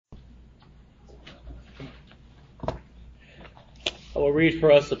I will read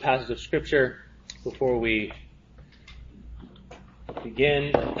for us a passage of Scripture before we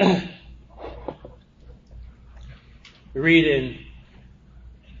begin. We read in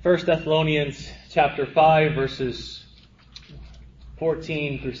 1 Thessalonians chapter 5, verses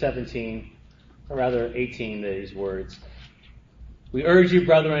 14 through 17, or rather 18, these words. We urge you,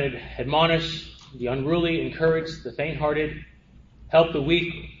 brethren, admonish the unruly, encourage the faint-hearted, help the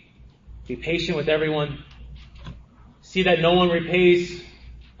weak, be patient with everyone. See that no one repays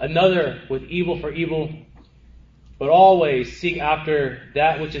another with evil for evil, but always seek after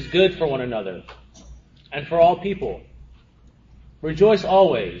that which is good for one another and for all people. Rejoice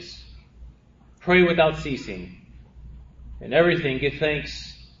always, pray without ceasing. In everything give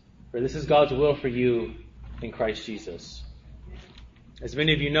thanks, for this is God's will for you in Christ Jesus. As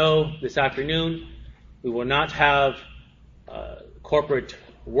many of you know, this afternoon we will not have corporate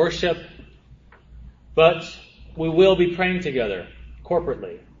worship, but we will be praying together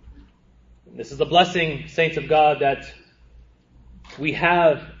corporately. This is a blessing, saints of God, that we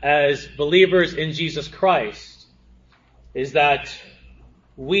have as believers in Jesus Christ, is that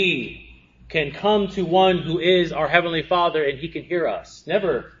we can come to one who is our Heavenly Father and He can hear us.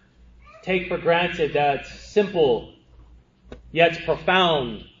 Never take for granted that simple yet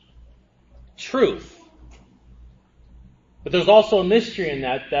profound truth. But there's also a mystery in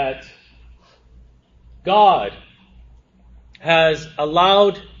that God has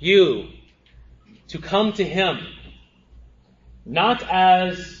allowed you to come to Him not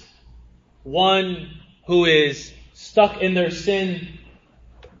as one who is stuck in their sin,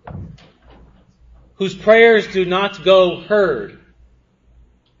 whose prayers do not go heard,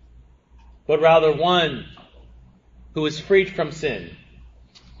 but rather one who is freed from sin,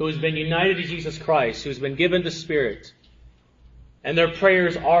 who has been united to Jesus Christ, who has been given the Spirit, and their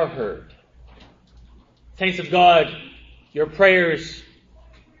prayers are heard. Saints of God, your prayers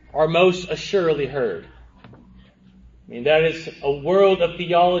are most assuredly heard. I mean, that is a world of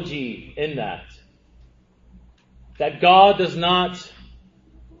theology in that. That God does not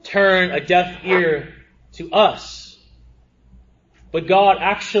turn a deaf ear to us, but God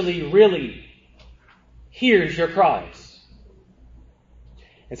actually really hears your cries.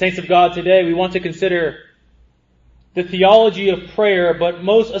 And saints of God, today we want to consider the theology of prayer, but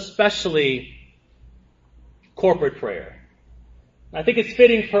most especially corporate prayer. I think it's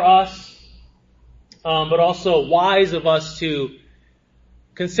fitting for us, but also wise of us to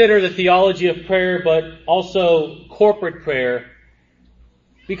consider the theology of prayer, but also corporate prayer,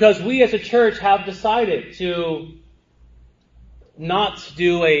 because we as a church have decided to not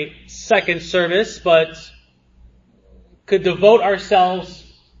do a second service, but could devote ourselves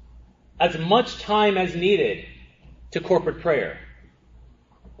as much time as needed to corporate prayer.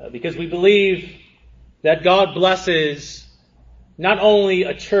 Because we believe that God blesses not only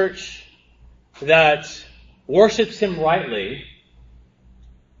a church that worships Him rightly,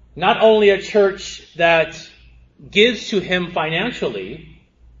 not only a church that gives to Him financially,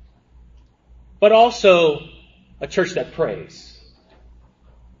 but also a church that prays.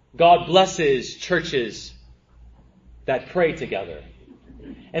 God blesses churches that pray together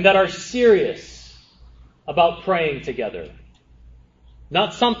and that are serious about praying together.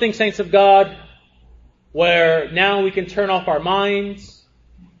 Not something, saints of God, where now we can turn off our minds,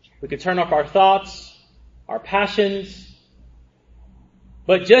 we can turn off our thoughts, our passions,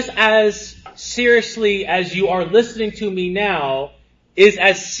 but just as seriously as you are listening to me now is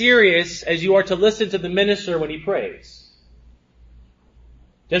as serious as you are to listen to the minister when he prays.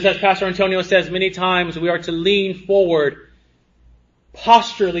 Just as Pastor Antonio says many times, we are to lean forward,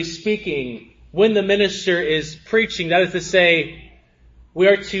 posturally speaking, when the minister is preaching. That is to say, we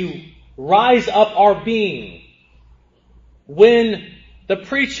are to rise up our being when the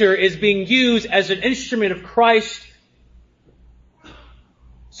preacher is being used as an instrument of Christ,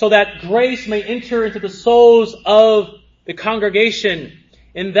 so that grace may enter into the souls of the congregation.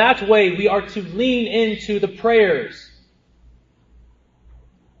 In that way, we are to lean into the prayers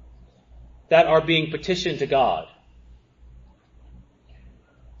that are being petitioned to God.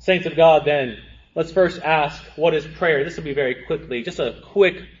 Saints of God, then, let's first ask, what is prayer? This will be very quickly, just a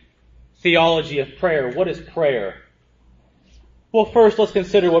quick theology of prayer. What is prayer? Well, first, let's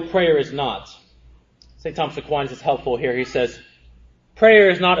consider what prayer is not. St. Thomas Aquinas is helpful here. He says,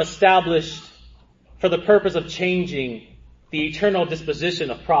 prayer is not established for the purpose of changing the eternal disposition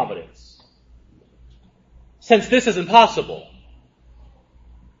of providence, since this is impossible,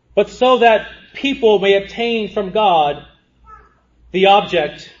 but so that people may obtain from God the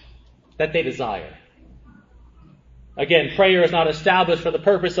object that they desire. Again, prayer is not established for the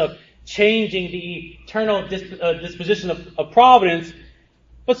purpose of changing the eternal disposition of providence,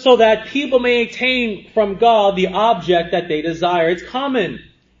 but so that people may attain from God the object that they desire. It's common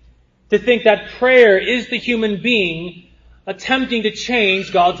to think that prayer is the human being attempting to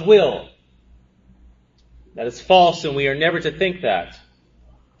change God's will. That is false, and we are never to think that.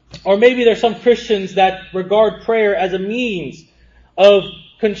 Or maybe there are some Christians that regard prayer as a means of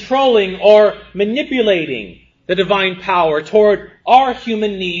controlling or manipulating the divine power toward our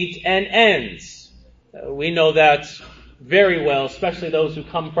human needs and ends. We know that very well, especially those who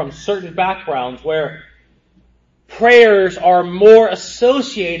come from certain backgrounds where prayers are more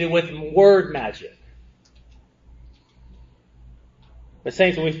associated with word magic. But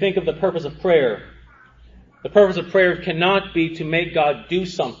saints, when we think of the purpose of prayer, the purpose of prayer cannot be to make God do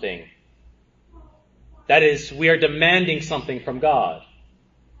something. That is, we are demanding something from God.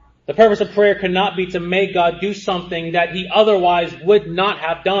 The purpose of prayer cannot be to make God do something that He otherwise would not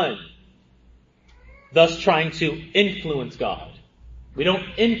have done, thus trying to influence God. We don't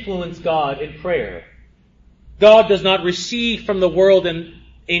influence God in prayer. God does not receive from the world in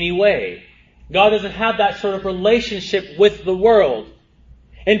any way. God doesn't have that sort of relationship with the world.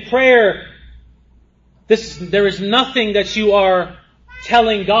 In prayer, there is nothing that you are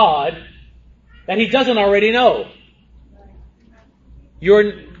telling God that He doesn't already know.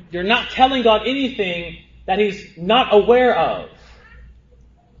 You're not telling God anything that He's not aware of.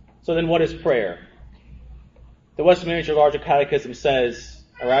 So then what is prayer? The Westminster Larger Catechism says,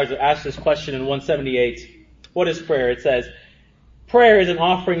 or asks this question in 178, what is prayer? It says, prayer is an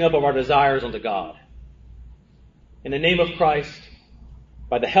offering up of our desires unto God. In the name of Christ,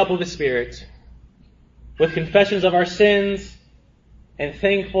 by the help of the Spirit, with confessions of our sins and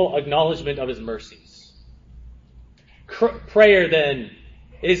thankful acknowledgement of His mercies. Prayer, then,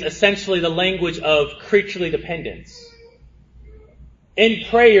 is essentially the language of creaturely dependence. In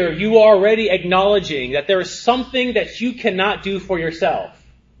prayer, you are already acknowledging that there is something that you cannot do for yourself,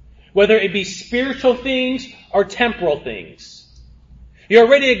 whether it be spiritual things or temporal things. You're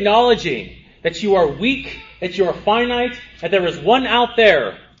already acknowledging that you are weak, that you are finite, that there is one out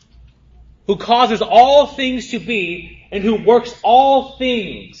there who causes all things to be and who works all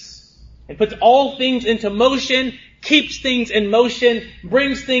things and puts all things into motion, keeps things in motion,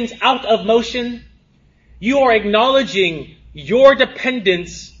 brings things out of motion. You are acknowledging your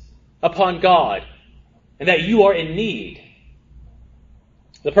dependence upon God and that you are in need.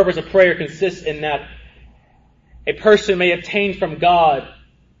 The purpose of prayer consists in that a person may obtain from God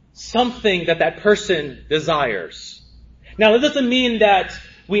something that that person desires. Now, that doesn't mean that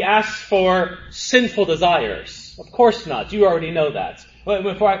we ask for sinful desires. Of course not. You already know that.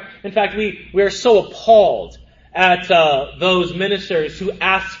 In fact, we are so appalled at those ministers who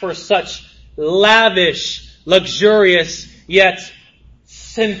ask for such lavish, luxurious, yet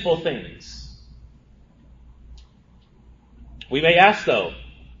sinful things. We may ask, though,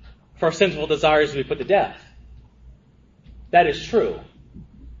 for sinful desires to be put to death. That is true.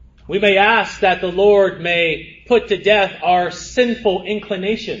 We may ask that the Lord may put to death our sinful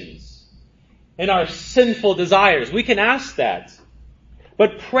inclinations and our sinful desires. We can ask that.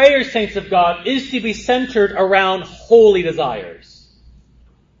 But prayer, saints of God, is to be centered around holy desires.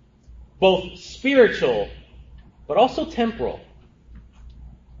 Both spiritual, but also temporal.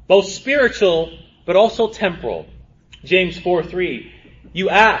 Both spiritual, but also temporal. James 4:3, you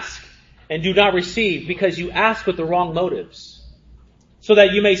ask and do not receive because you ask with the wrong motives, so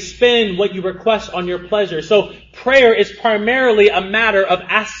that you may spend what you request on your pleasure. So prayer is primarily a matter of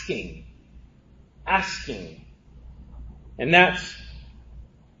asking. Asking. And that's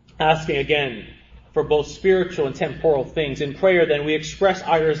asking again for both spiritual and temporal things. In prayer, then, we express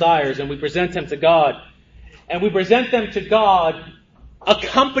our desires and we present them to God. And we present them to God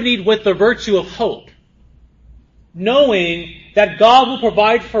accompanied with the virtue of hope, knowing that God will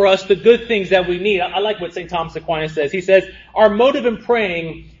provide for us the good things that we need. I like what St. Thomas Aquinas says. He says, our motive in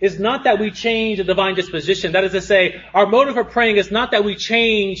praying is not that we change the divine disposition. That is to say, our motive for praying is not that we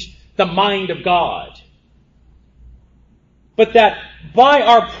change the mind of God, but that by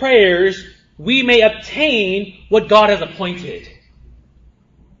our prayers we may obtain what God has appointed.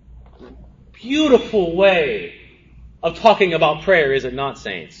 Beautiful way of talking about prayer, is it not,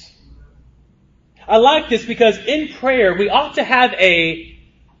 saints? I like this because in prayer we ought to have a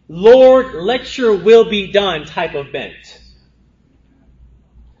Lord, let your will be done type of bent.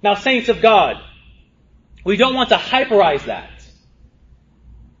 Now, saints of God, we don't want to hyperize that.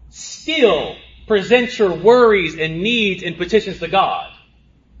 Still, present your worries and needs and petitions to God.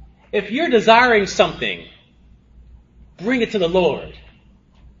 If you're desiring something, bring it to the Lord.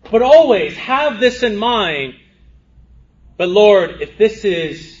 But always have this in mind. But Lord, if this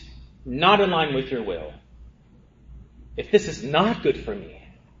is not in line with your will, if this is not good for me,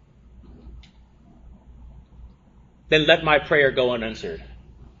 then let my prayer go unanswered.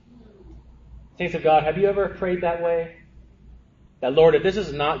 Saints of God, have you ever prayed that way? That, Lord, if this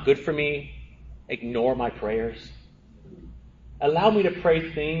is not good for me, ignore my prayers. Allow me to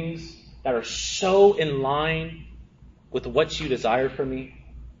pray things that are so in line with what you desire for me.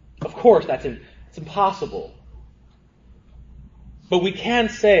 Of course, it's impossible. But we can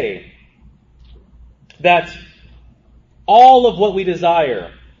say that all of what we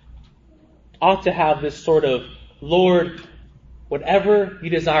desire ought to have this sort of, Lord, whatever you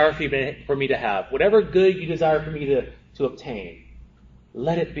desire for me to have, whatever good you desire for me to obtain,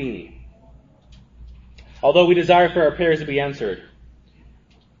 let it be. Although we desire for our prayers to be answered,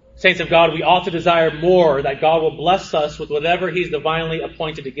 saints of God, we ought to desire more, that God will bless us with whatever He's divinely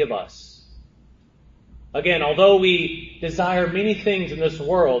appointed to give us. Again, although we desire many things in this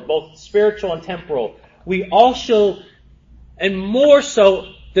world, both spiritual and temporal, we also, and more so,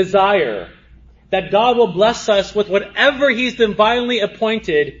 desire that God will bless us with whatever He's divinely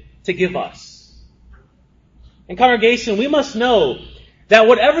appointed to give us. In congregation, we must know that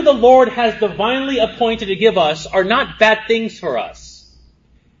whatever the Lord has divinely appointed to give us are not bad things for us.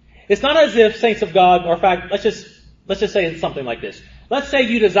 It's not as if, saints of God, or in fact, let's just say something like this. Let's say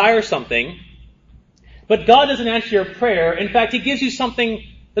you desire something, but God doesn't answer your prayer. In fact, He gives you something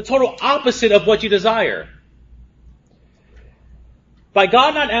the total opposite of what you desire. By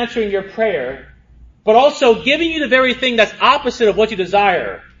God not answering your prayer, but also giving you the very thing that's opposite of what you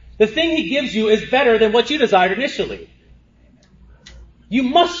desire, the thing He gives you is better than what you desired initially. You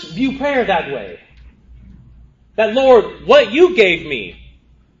must view prayer that way. That, Lord, what you gave me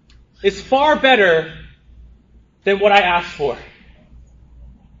is far better than what I asked for.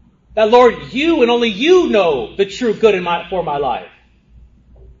 That, Lord, you and only you know the true good for my life.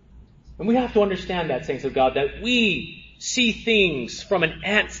 And we have to understand that, saints of God, that we see things from an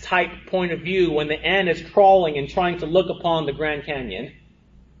ant's type point of view when the ant is crawling and trying to look upon the Grand Canyon.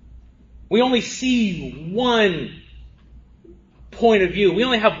 We only see one point of view. We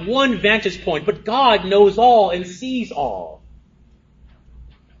only have one vantage point, but God knows all and sees all.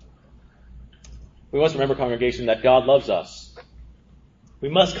 We must remember, congregation, that God loves us. We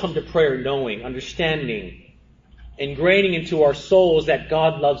must come to prayer knowing, understanding, ingraining into our souls that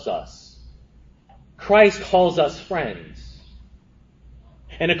God loves us. Christ calls us friends.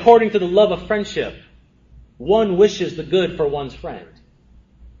 And according to the love of friendship, one wishes the good for one's friend.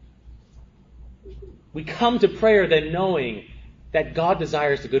 We come to prayer then knowing that God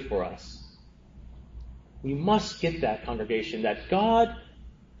desires the good for us. We must get that, congregation, that God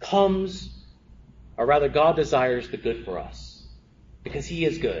desires the good for us, because He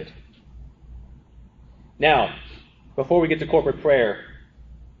is good. Now, before we get to corporate prayer,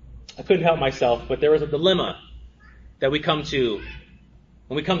 I couldn't help myself, but there is a dilemma that we come to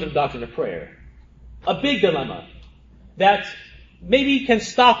when we come to the doctrine of prayer. A big dilemma that maybe can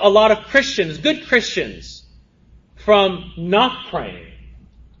stop a lot of Christians, good Christians, from not praying.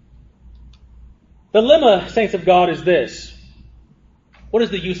 The dilemma, saints of God, is this. What is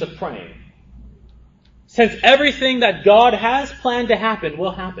the use of praying? Since everything that God has planned to happen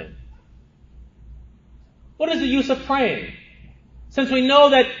will happen. What is the use of praying? Since we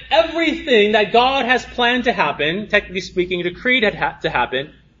know that everything that God has planned to happen, technically speaking, decreed to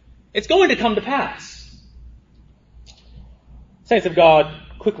happen, it's going to come to pass. Saints of God,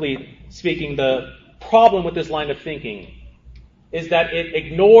 quickly speaking, the problem with this line of thinking is that it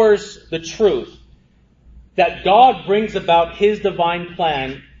ignores the truth that God brings about His divine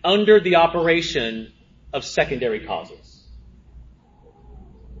plan under the operation of secondary causes.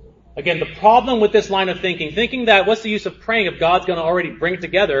 Again, the problem with this line of thinking that what's the use of praying if God's going to already bring it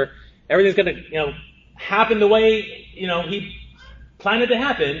together, everything's going to, happen the way, He planned it to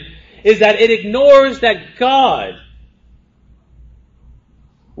happen, is that it ignores that God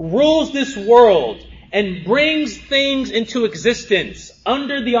rules this world and brings things into existence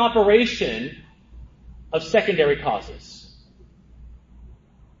under the operation of secondary causes.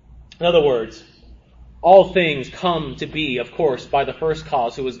 In other words, all things come to be, of course, by the first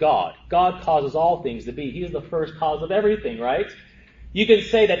cause, who is God. God causes all things to be. He is the first cause of everything, right? You can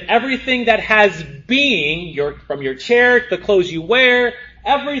say that everything that has being, from your chair to the clothes you wear,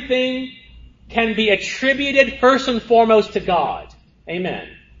 everything can be attributed first and foremost to God. Amen.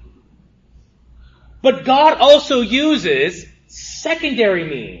 But God also uses secondary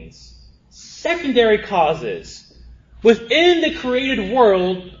means, secondary causes within the created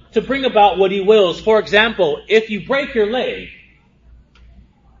world to bring about what He wills. For example, if you break your leg,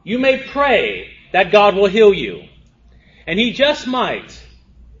 you may pray that God will heal you. And He just might.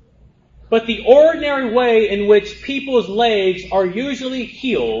 But the ordinary way in which people's legs are usually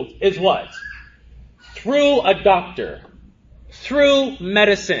healed is what? Through a doctor. Through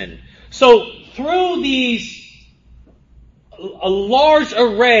medicine. So through a large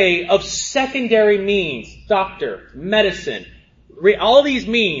array of secondary means, doctor, medicine, all these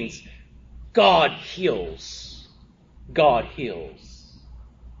means, God heals. God heals.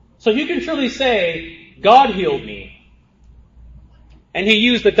 So you can truly say, God healed me. And He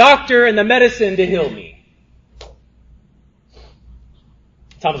used the doctor and the medicine to heal me.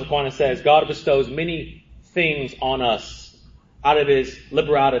 Thomas Aquinas says, God bestows many things on us out of His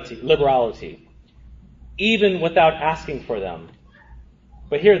liberality, even without asking for them.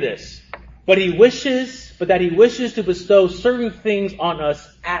 But hear this. But that He wishes to bestow certain things on us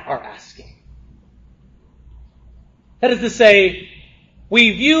at our asking. That is to say,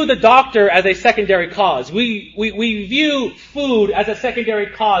 we view the doctor as a secondary cause. We view food as a secondary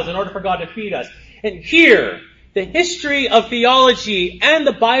cause in order for God to feed us. And here, the history of theology and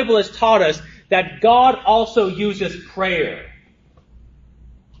the Bible has taught us that God also uses prayer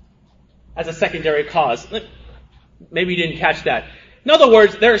as a secondary cause. Maybe you didn't catch that. In other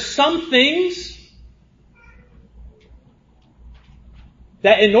words, there are some things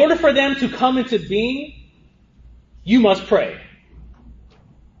that in order for them to come into being, you must pray.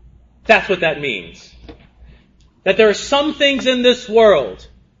 That's what that means. That there are some things in this world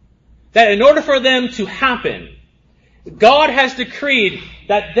that in order for them to happen, God has decreed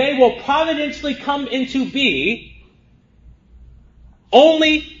that they will providentially come into being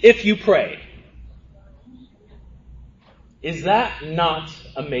only if you pray. Is that not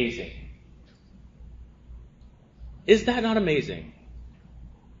amazing? Is that not amazing?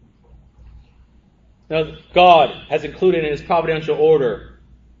 Now, God has included in His providential order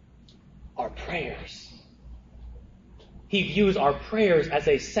our prayers. He views our prayers as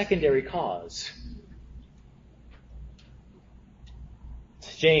a secondary cause.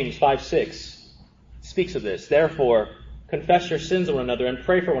 James 5:6 speaks of this. Therefore, confess your sins to one another and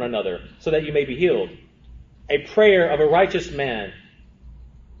pray for one another so that you may be healed. A prayer of a righteous man,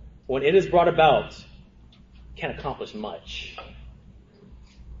 when it is brought about, can accomplish much.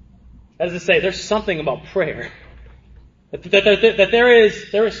 That is to say, there's something about prayer. That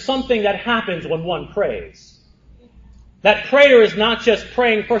there is something that happens when one prays. That prayer is not just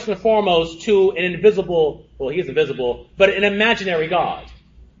praying first and foremost to an invisible, well, He is invisible, but an imaginary God.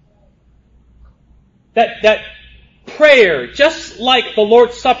 That prayer, just like the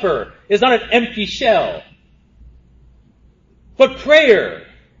Lord's Supper, is not an empty shell. But prayer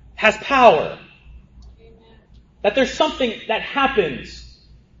has power. That there's something that happens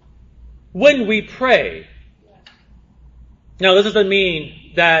when we pray. Now, this doesn't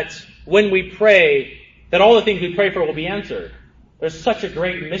mean that when we pray, that all the things we pray for will be answered. There's such a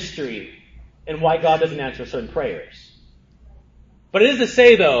great mystery in why God doesn't answer certain prayers. But it is to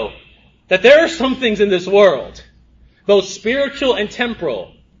say, though, that there are some things in this world, both spiritual and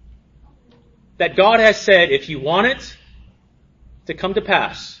temporal, that God has said, if you want it to come to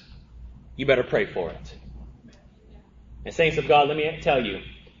pass, you better pray for it. And saints of God, let me tell you,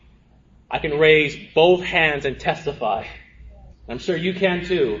 I can raise both hands and testify, I'm sure you can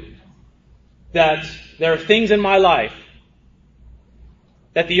too, that there are things in my life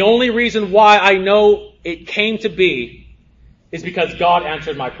that the only reason why I know it came to be is because God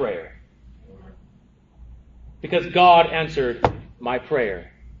answered my prayer. Because God answered my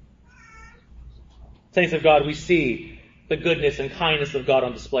prayer. Saints of God, we see the goodness and kindness of God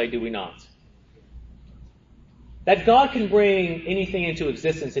on display, do we not? That God can bring anything into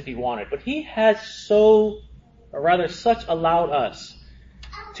existence if He wanted, but He has such allowed us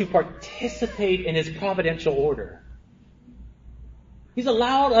to participate in His providential order. He's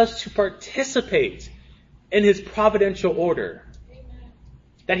allowed us to participate in His providential order.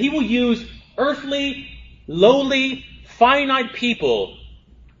 That He will use earthly, lowly, finite people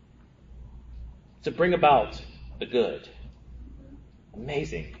to bring about the good.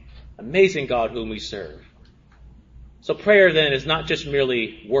 Amazing. Amazing God whom we serve. So prayer then is not just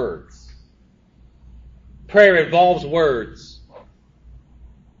merely words. Prayer involves words.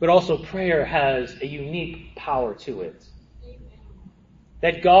 But also prayer has a unique power to it.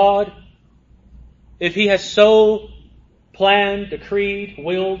 That God, if He has so planned, decreed,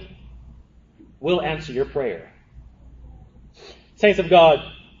 willed, will answer your prayer. Saints of God,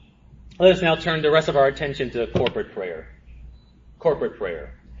 let us now turn the rest of our attention to corporate prayer. Corporate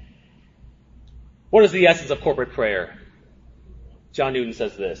prayer. What is the essence of corporate prayer? John Newton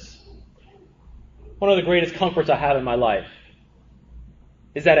says this. One of the greatest comforts I have in my life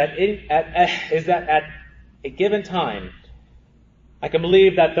is that at a given time, I can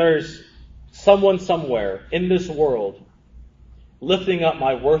believe that there's someone somewhere in this world lifting up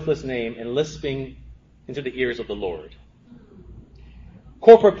my worthless name and lisping into the ears of the Lord.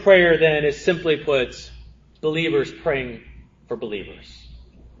 Corporate prayer, then, is simply put, believers praying for believers.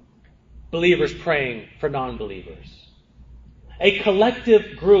 Believers praying for non-believers. A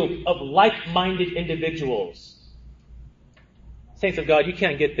collective group of like-minded individuals. Saints of God, you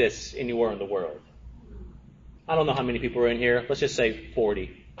can't get this anywhere in the world. I don't know how many people are in here. Let's just say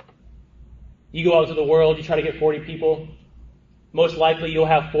 40. You go out to the world, you try to get 40 people. Most likely you'll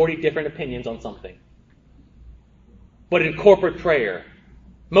have 40 different opinions on something. But in corporate prayer,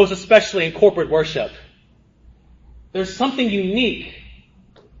 most especially in corporate worship, there's something unique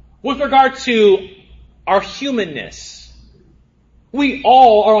with regard to our humanness. We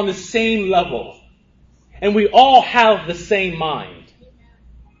all are on the same level, and we all have the same mind.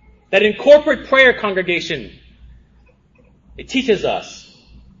 That in corporate prayer, congregation, it teaches us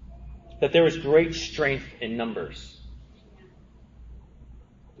that there is great strength in numbers.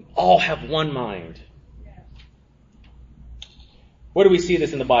 We all have one mind. Where do we see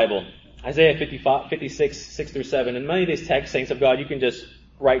this in the Bible? Isaiah 56, 6 through 7. And many of these texts, saints of God, you can just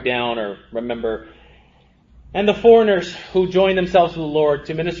write down or remember. And the foreigners who join themselves to the Lord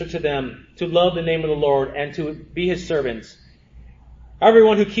to minister to them, to love the name of the Lord, and to be his servants.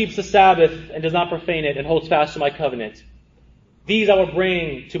 Everyone who keeps the Sabbath and does not profane it and holds fast to my covenant. These I will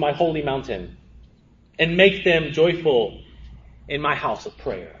bring to my holy mountain and make them joyful in my house of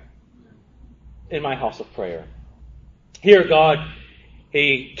prayer. In my house of prayer. Here God,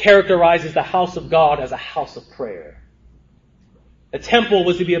 he characterizes the house of God as a house of prayer. The temple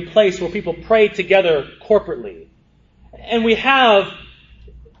was to be a place where people prayed together corporately. And we have,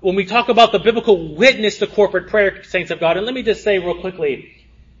 when we talk about the biblical witness to corporate prayer, saints of God, and let me just say real quickly,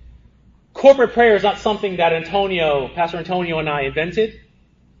 corporate prayer is not something that Pastor Antonio and I invented.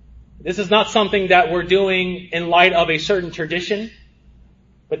 This is not something that we're doing in light of a certain tradition.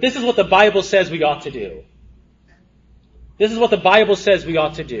 But this is what the Bible says we ought to do. This is what the Bible says we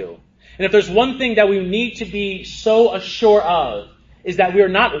ought to do. And if there's one thing that we need to be so assured of, is that we are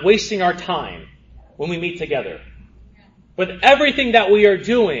not wasting our time when we meet together. But everything that we are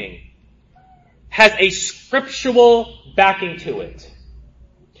doing has a scriptural backing to it.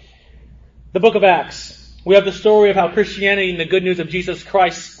 The book of Acts, we have the story of how Christianity and the good news of Jesus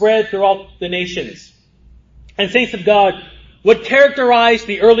Christ spread throughout the nations. And saints of God, what characterized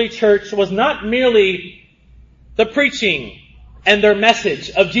the early church was not merely the preaching and their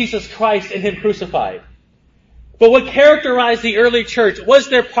message of Jesus Christ and him crucified. But what characterized the early church was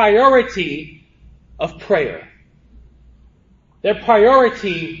their priority of prayer. Their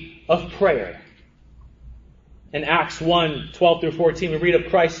priority of prayer. In Acts 1, 12 through 14, we read of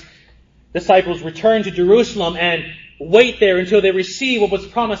Christ's disciples return to Jerusalem and wait there until they receive what was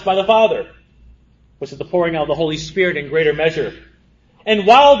promised by the Father, which is the pouring out of the Holy Spirit in greater measure. And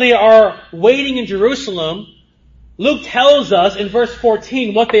while they are waiting in Jerusalem, Luke tells us in verse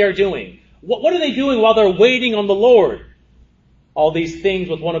 14 what they are doing. What are they doing while they're waiting on the Lord? All these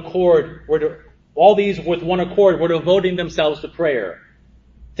with one accord were devoting themselves to prayer,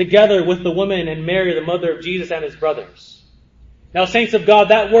 together with the women and Mary, the mother of Jesus, and his brothers. Now, saints of God,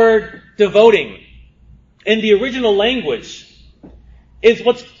 that word devoting in the original language is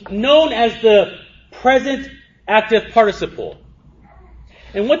what's known as the present active participle.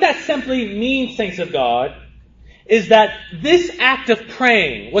 And what that simply means, saints of God, is that this act of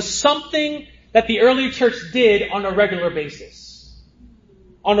praying was something that the early church did on a regular basis.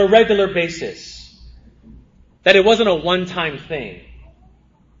 On a regular basis. That it wasn't a one-time thing.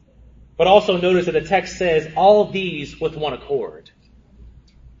 But also notice that the text says, all these with one accord.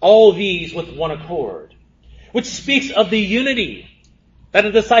 All these with one accord. Which speaks of the unity that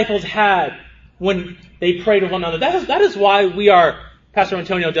the disciples had when they prayed with one another. That is why we are, Pastor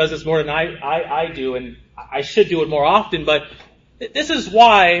Antonio does this more than I do, and I should do it more often, but this is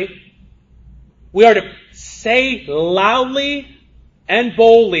why we are to say loudly and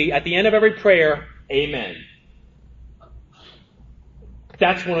boldly at the end of every prayer, Amen.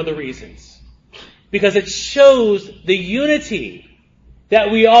 That's one of the reasons. Because it shows the unity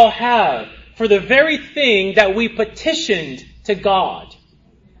that we all have for the very thing that we petitioned to God.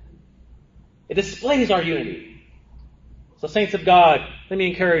 It displays our unity. So, saints of God, let me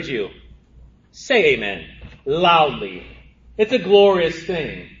encourage you. Say amen loudly. It's a glorious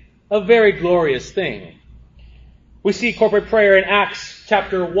thing. A very glorious thing. We see corporate prayer in Acts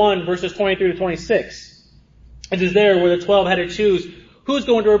chapter 1, verses 23 to 26. It is there where the 12 had to choose who's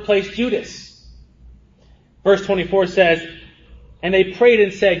going to replace Judas. Verse 24 says, and they prayed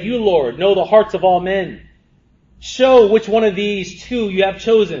and said, you, Lord, know the hearts of all men. show which one of these two you have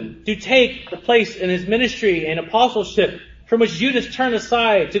chosen to take the place in his ministry and apostleship from which Judas turned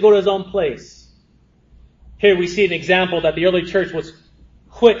aside to go to his own place. Here we see an example that the early church was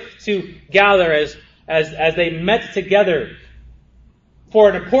quick to gather as they met together for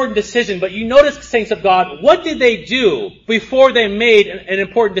an important decision. But you notice, saints of God, what did they do before they made an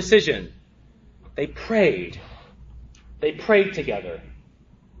important decision? They prayed. They prayed together.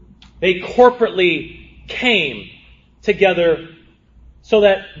 They corporately came together so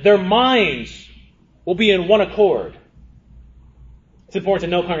that their minds will be in one accord. It's important to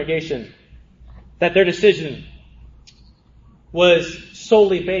know, congregation, that their decision was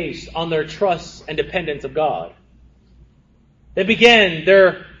solely based on their trust and dependence of God. They began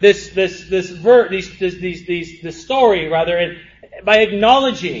this story by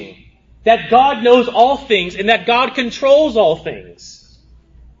acknowledging that God knows all things and that God controls all things.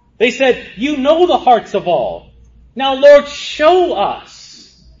 They said, "You know the hearts of all. Now, Lord, show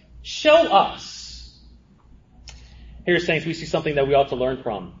us. Show us." Here, saints, we see something that we ought to learn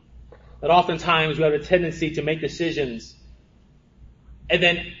from. That oftentimes we have a tendency to make decisions, and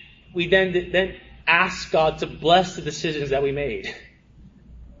then we then ask God to bless the decisions that we made.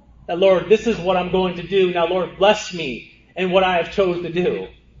 That, Lord, this is what I'm going to do. Now, Lord, bless me in what I have chosen to do.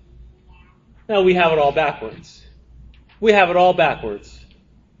 No, we have it all backwards. We have it all backwards.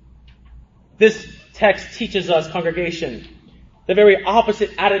 This text teaches us, congregation, the very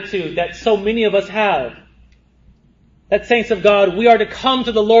opposite attitude that so many of us have. That, saints of God, we are to come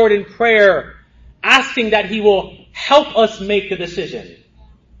to the Lord in prayer, asking that He will help us make the decision.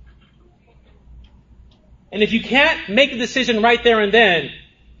 And if you can't make the decision right there and then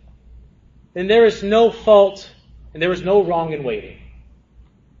there is no fault and there is no wrong in waiting.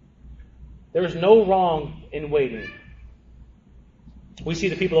 There is no wrong in waiting. We see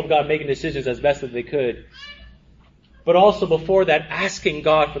the people of God making decisions as best as they could, but also before that, asking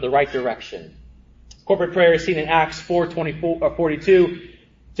God for the right direction. Corporate prayer is seen in Acts 4:42.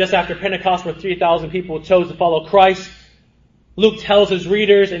 Just after Pentecost, where 3,000 people chose to follow Christ, Luke tells his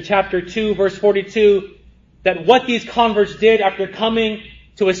readers in chapter 2, verse 42, that what these converts did after coming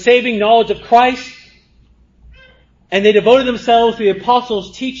to a saving knowledge of Christ, and they devoted themselves to the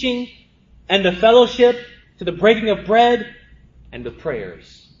apostles' teaching and the fellowship, to the breaking of bread and the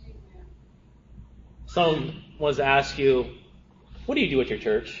prayers. Someone wants to ask you, what do you do at your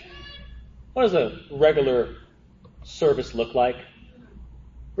church? What does a regular service look like?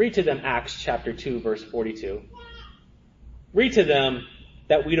 Read to them Acts chapter 2, verse 42. Read to them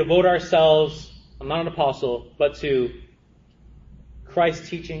that we devote ourselves, I'm not an apostle, but to Christ's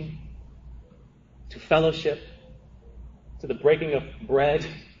teaching, to fellowship, to the breaking of bread,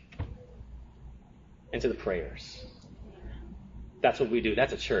 and to the prayers. That's what we do.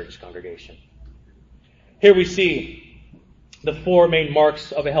 That's a church, congregation. Here we see the four main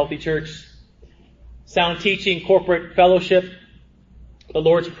marks of a healthy church: sound teaching, corporate fellowship, the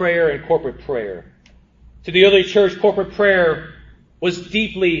Lord's Prayer, and corporate prayer. To the early church, corporate prayer was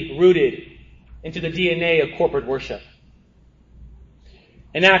deeply rooted into the DNA of corporate worship.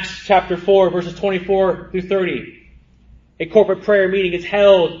 In Acts chapter 4, verses 24 through 30, a corporate prayer meeting is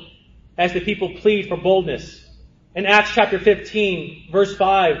held as the people plead for boldness. In Acts chapter 15, verse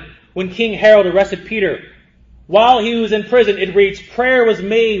 5, when King Herod arrested Peter, while he was in prison, it reads, "Prayer was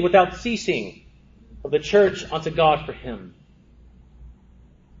made without ceasing of the church unto God for him."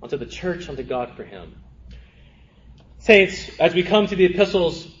 Unto the church, unto God for him. Saints, as we come to the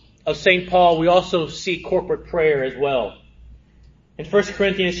epistles of St. Paul, we also see corporate prayer as well. In 1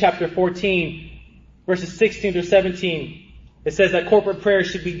 Corinthians chapter 14, verses 16 through 17, it says that corporate prayer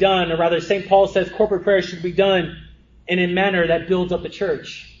should be done, or rather St. Paul says corporate prayer should be done in a manner that builds up the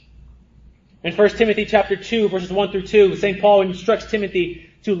church. In 1 Timothy chapter 2, verses 1 through 2, St. Paul instructs Timothy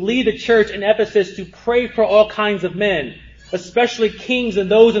to lead the church in Ephesus to pray for all kinds of men, especially kings and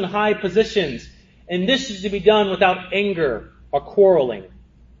those in high positions. And this is to be done without anger or quarreling.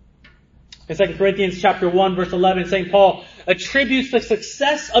 In 2 Corinthians chapter 1, verse 11, St. Paul attributes the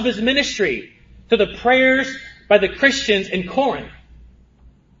success of his ministry to the prayers by the Christians in Corinth.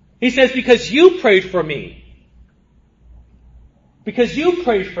 He says, because you prayed for me. Because you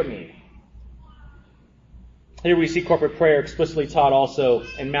prayed for me. Here we see corporate prayer explicitly taught also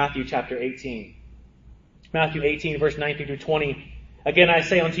in Matthew chapter 18. Matthew 18, verse 19 through 20. Again, I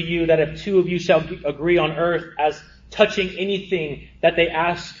say unto you that if two of you shall agree on earth as touching anything that they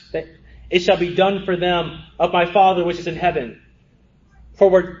ask, that it shall be done for them of my Father which is in heaven. For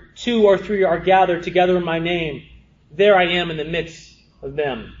where 2 or 3 are gathered together in my name, there I am in the midst of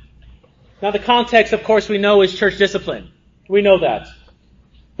them. Now the context, of course, we know is church discipline. We know that.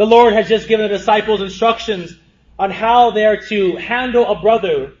 The Lord has just given the disciples instructions on how they are to handle a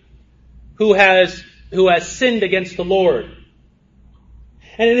brother who has sinned against the Lord.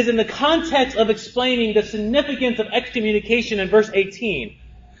 And it is in the context of explaining the significance of excommunication in verse 18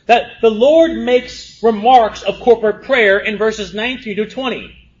 that the Lord makes remarks of corporate prayer in verses 19 to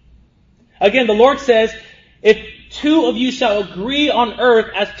 20. Again, the Lord says, if two of you shall agree on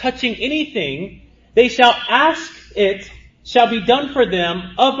earth as touching anything, they shall ask it shall be done for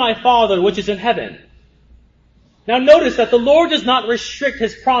them of my Father which is in heaven. Now notice that the Lord does not restrict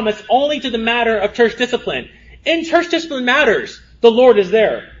His promise only to the matter of church discipline. In church discipline matters, the Lord is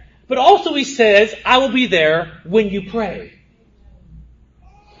there. But also He says, I will be there when you pray.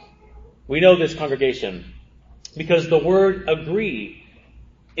 We know this, congregation, because the word agree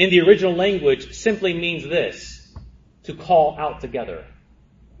in the original language simply means this: to call out together.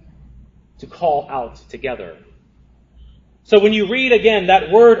 To call out together. So when you read again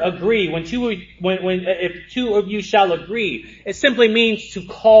that word agree, if two of you shall agree, it simply means to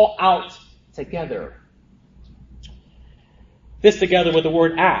call out together. This together with the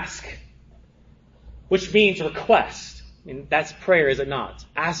word ask, which means request. And that's prayer, is it not?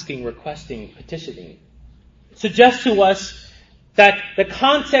 Asking, requesting, petitioning. Suggests to us that the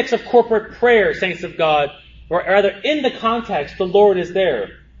context of corporate prayer, saints of God, or rather in the context, the Lord is there.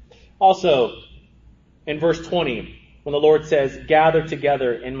 Also, in verse 20, when the Lord says, gather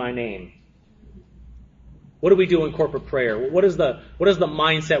together in my name. What do we do in corporate prayer? What is the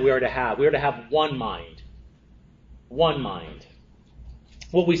mindset we are to have? We are to have one mind. One mind.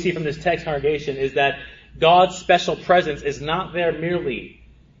 What we see from this text, congregation, is that God's special presence is not there merely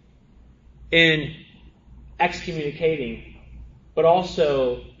in excommunicating, but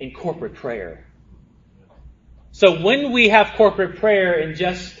also in corporate prayer. So when we have corporate prayer in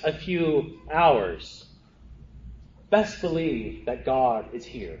just a few hours, best believe that God is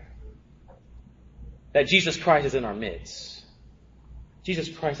here. That Jesus Christ is in our midst. Jesus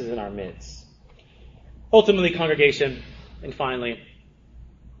Christ is in our midst. Ultimately, congregation, and finally,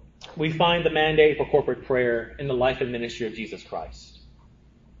 we find the mandate for corporate prayer in the life and ministry of Jesus Christ.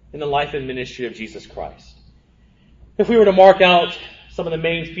 In the life and ministry of Jesus Christ. If we were to mark out some of the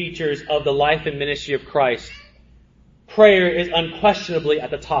main features of the life and ministry of Christ, prayer is unquestionably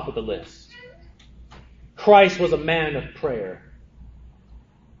at the top of the list. Christ was a man of prayer.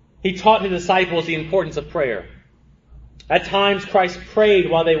 He taught His disciples the importance of prayer. At times, Christ prayed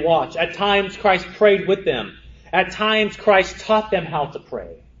while they watched. At times, Christ prayed with them. At times, Christ taught them how to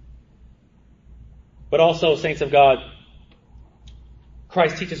pray. But also, saints of God,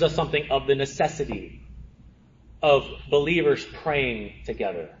 Christ teaches us something of the necessity of believers praying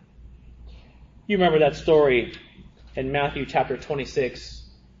together. You remember that story in Matthew chapter 26.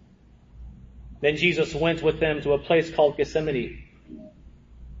 Then Jesus went with them to a place called Gethsemane.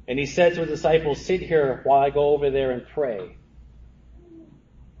 And He said to His disciples, sit here while I go over there and pray.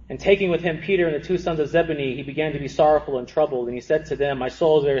 And taking with Him Peter and the two sons of Zebedee, He began to be sorrowful and troubled. And He said to them, my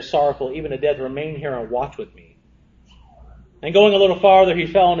soul is very sorrowful, even to death. Remain here and watch with me. And going a little farther, He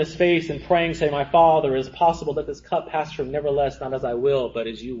fell on His face and praying, saying, my Father, is it possible that this cup pass from me? Nevertheless, not as I will, but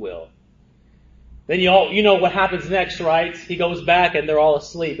as you will. Then you know what happens next, right? He goes back and they're all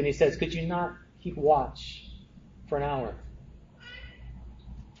asleep. And He says, could you not keep watch for an hour?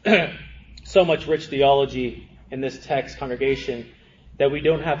 So much rich theology in this text, congregation, that we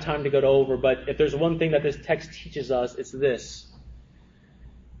don't have time to go over. But if there's one thing that this text teaches us, it's this.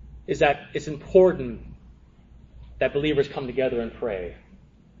 Is that it's important that believers come together and pray.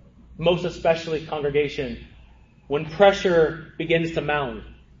 Most especially, congregation, when pressure begins to mount,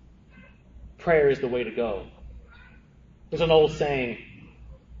 prayer is the way to go. There's an old saying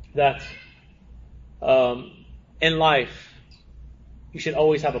that in life, you should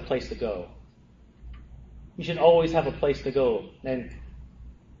always have a place to go. You should always have a place to go. And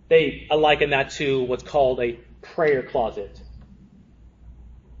they liken that to what's called a prayer closet.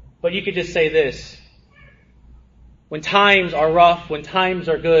 But you could just say this. When times are rough, when times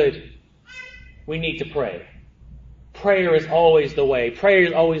are good, we need to pray. Prayer is always the way. Prayer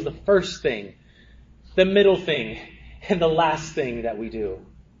is always the first thing, the middle thing, and the last thing that we do.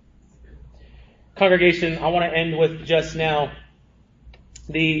 Congregation, I want to end with just now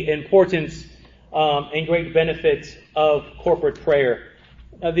the importance and great benefit of corporate prayer.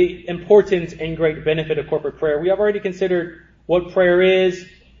 The importance and great benefit of corporate prayer. We have already considered what prayer is,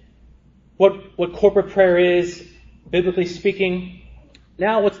 what corporate prayer is, biblically speaking.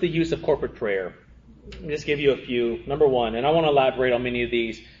 Now, what's the use of corporate prayer? Let me just give you a few. Number one, and I want to elaborate on many of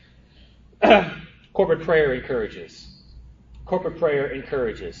these. Corporate prayer encourages. Corporate prayer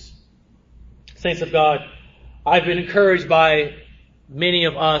encourages. Saints of God, I've been encouraged by many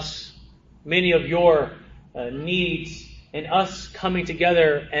of us, many of your needs in us coming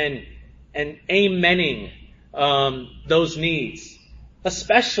together and amening those needs.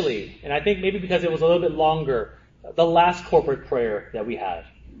 Especially, and I think maybe because it was a little bit longer, the last corporate prayer that we had.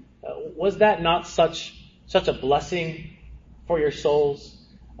 Was that not such a blessing for your souls?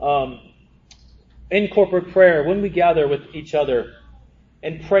 In corporate prayer, when we gather with each other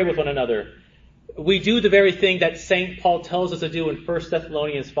and pray with one another, we do the very thing that St. Paul tells us to do in 1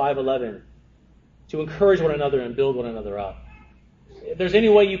 Thessalonians 5:11, to encourage one another and build one another up. If there's any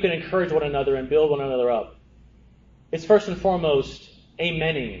way you can encourage one another and build one another up, it's first and foremost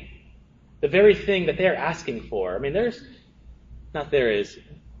amening the very thing that they're asking for. I mean,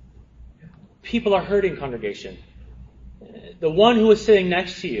 people are hurting, congregation. The one who is sitting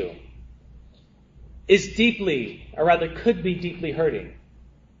next to you is deeply, or rather could be deeply hurting,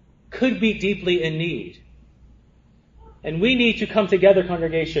 could be deeply in need. And we need to come together,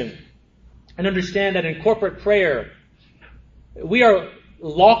 congregation, and understand that in corporate prayer, we are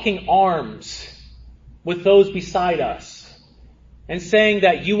locking arms with those beside us and saying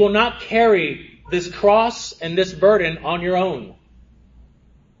that you will not carry this cross and this burden on your own.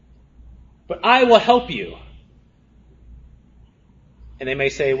 But I will help you. And they may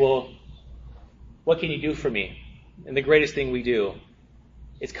say, well, what can you do for me? And the greatest thing we do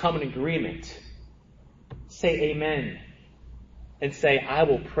is come in agreement. Say amen. And say, I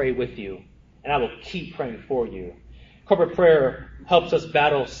will pray with you. And I will keep praying for you. Corporate prayer helps us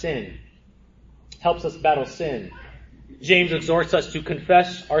battle sin. Helps us battle sin. James exhorts us to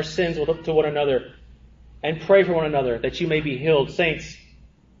confess our sins to one another and pray for one another that you may be healed. Saints,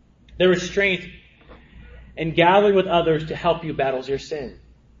 there is strength in gathering with others to help you battle your sin.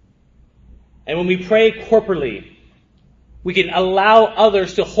 And when we pray corporately, we can allow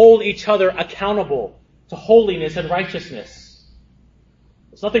others to hold each other accountable to holiness and righteousness.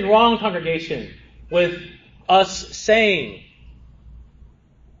 There's nothing wrong, congregation, with us saying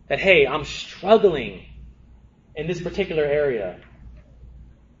that, hey, I'm struggling in this particular area.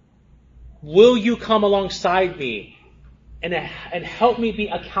 Will you come alongside me and help me be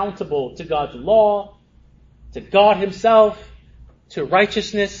accountable to God's law, to God Himself, to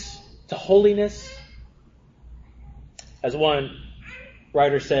righteousness, to holiness? As one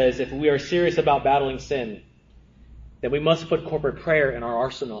writer says, if we are serious about battling sin, then we must put corporate prayer in our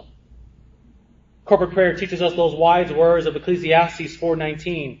arsenal. Corporate prayer teaches us those wise words of Ecclesiastes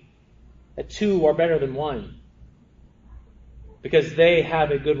 4:19, that two are better than one, because they have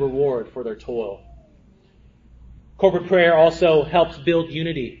a good reward for their toil. Corporate prayer also helps build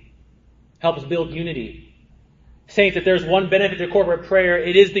unity. Saints, if there's one benefit to corporate prayer,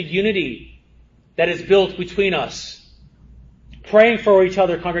 it is the unity that is built between us. Praying for each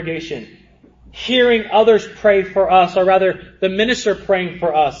other, congregation. Hearing others pray for us, or rather the minister praying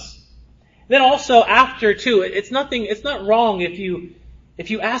for us. Then also after too, it's not wrong if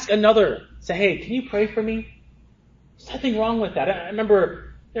you ask another, say, hey, can you pray for me? There's nothing wrong with that. I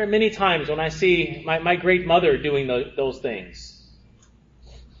remember there are many times when I see my great mother doing those things.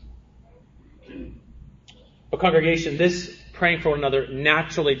 But congregation, this praying for one another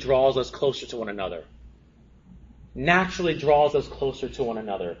naturally draws us closer to one another.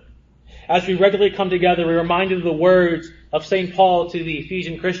 As we regularly come together, we're reminded of the words of St. Paul to the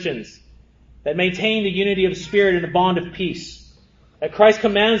Ephesian Christians that maintain the unity of spirit in a bond of peace. That Christ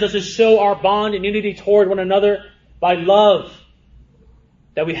commands us to show our bond and unity toward one another by love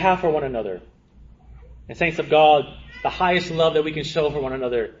that we have for one another. And saints of God, the highest love that we can show for one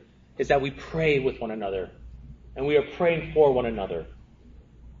another is that we pray with one another. And we are praying for one another.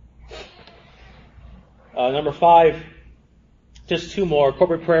 Number 5, just 2 more.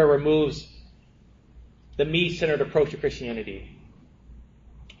 Corporate prayer removes the me-centered approach to Christianity.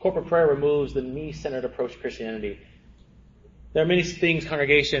 Corporate prayer removes the me-centered approach to Christianity. There are many things,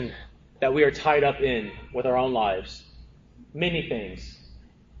 congregation, that we are tied up in with our own lives. Many things.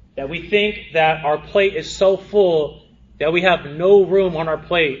 That we think that our plate is so full that we have no room on our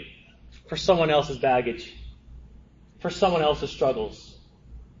plate for someone else's baggage, for someone else's struggles.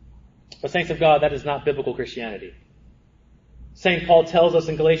 But saints of God, that is not biblical Christianity. St. Paul tells us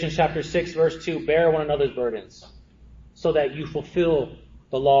in Galatians chapter 6, verse 2, bear one another's burdens so that you fulfill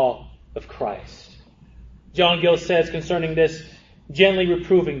the law of Christ. John Gill says concerning this, gently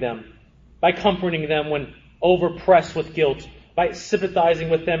reproving them, by comforting them when overpressed with guilt, by sympathizing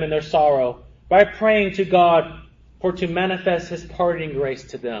with them in their sorrow, by praying to God for to manifest His pardoning grace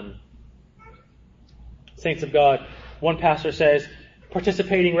to them. Saints of God, one pastor says,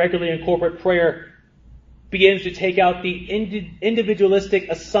 participating regularly in corporate prayer begins to take out the individualistic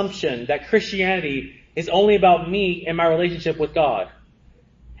assumption that Christianity is only about me and my relationship with God.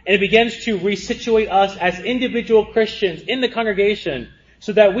 And it begins to resituate us as individual Christians in the congregation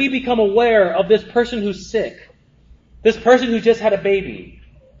so that we become aware of this person who's sick, this person who just had a baby,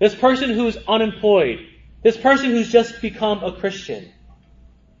 this person who's unemployed, this person who's just become a Christian.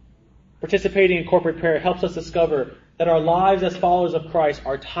 Participating in corporate prayer helps us discover that our lives as followers of Christ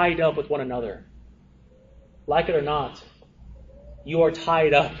are tied up with one another. Like it or not, you are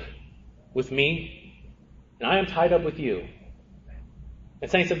tied up with me, and I am tied up with you. And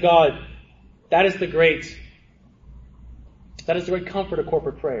saints of God, that is the great comfort of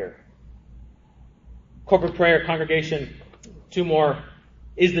corporate prayer. Corporate prayer, congregation, two more,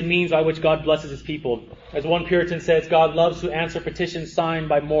 is the means by which God blesses His people. As one Puritan says, God loves to answer petitions signed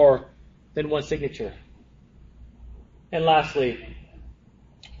by more than one signature. And lastly,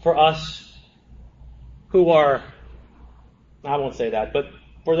 for us who are, I won't say that, but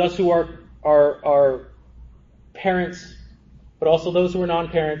for us who are parents, but also those who are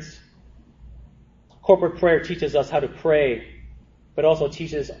non-parents, corporate prayer teaches us how to pray, but also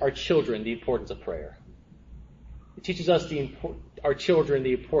teaches our children the importance of prayer. It teaches us our children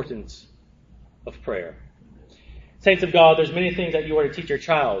the importance of prayer. Saints of God, there's many things that you are to teach your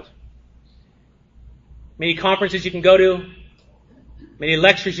child. Many conferences you can go to, many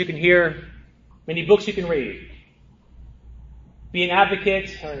lectures you can hear, many books you can read. Be an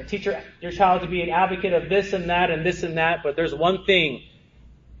advocate, or teach your child to be an advocate of this and that and this and that, but there's one thing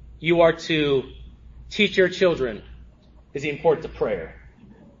you are to teach your children is the importance of prayer.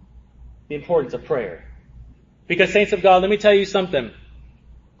 The importance of prayer. Because, saints of God, let me tell you something.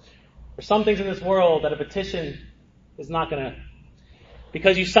 There's some things in this world that a petition is not going to...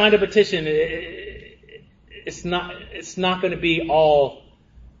 Because you signed a petition, it's not going to be all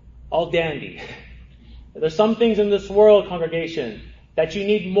dandy. There's some things in this world, congregation, that you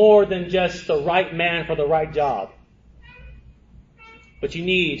need more than just the right man for the right job. But you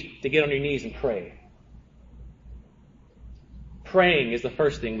need to get on your knees and pray. Praying is the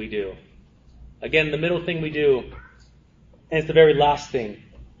first thing we do. Again, the middle thing we do, and it's the very last thing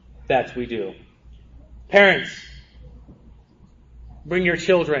that we do. Parents, bring your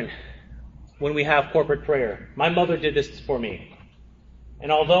children when we have corporate prayer. My mother did this for me.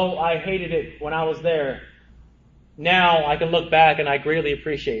 And although I hated it when I was there, now I can look back and I greatly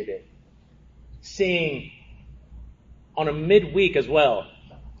appreciated it. Seeing on a midweek as well,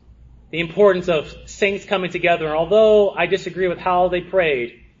 the importance of saints coming together. And although I disagree with how they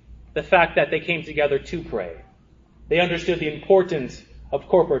prayed, the fact that they came together to pray. They understood the importance of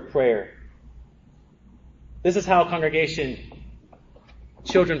corporate prayer. This is how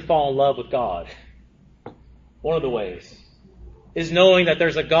children fall in love with God. One of the ways is knowing that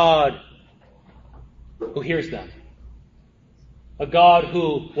there's a God who hears them. A God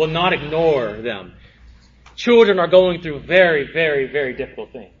who will not ignore them. Children are going through very, very, very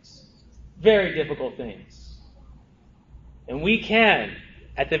difficult things. Very difficult things. And we can,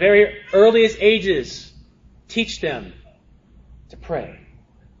 at the very earliest ages, teach them to pray.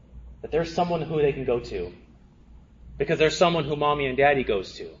 That there's someone who they can go to. Because there's someone who mommy and daddy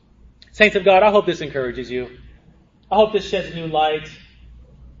goes to. Saints of God, I hope this encourages you. I hope this sheds new light.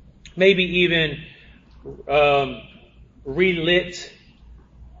 Maybe even relit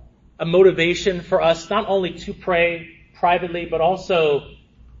a motivation for us not only to pray privately, but also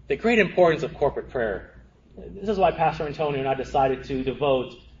the great importance of corporate prayer. This is why Pastor Antonio and I decided to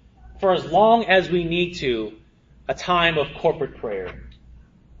devote, for as long as we need to, a time of corporate prayer.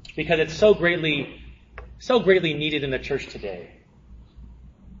 Because it's so greatly needed in the church today.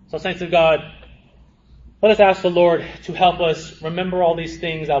 So, saints of God, let us ask the Lord to help us remember all these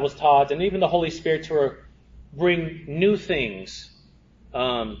things I was taught, and even the Holy Spirit to bring new things,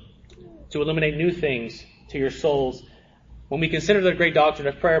 to illuminate new things to your souls when we consider the great doctrine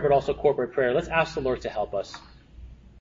of prayer, but also corporate prayer. Let's ask the Lord to help us.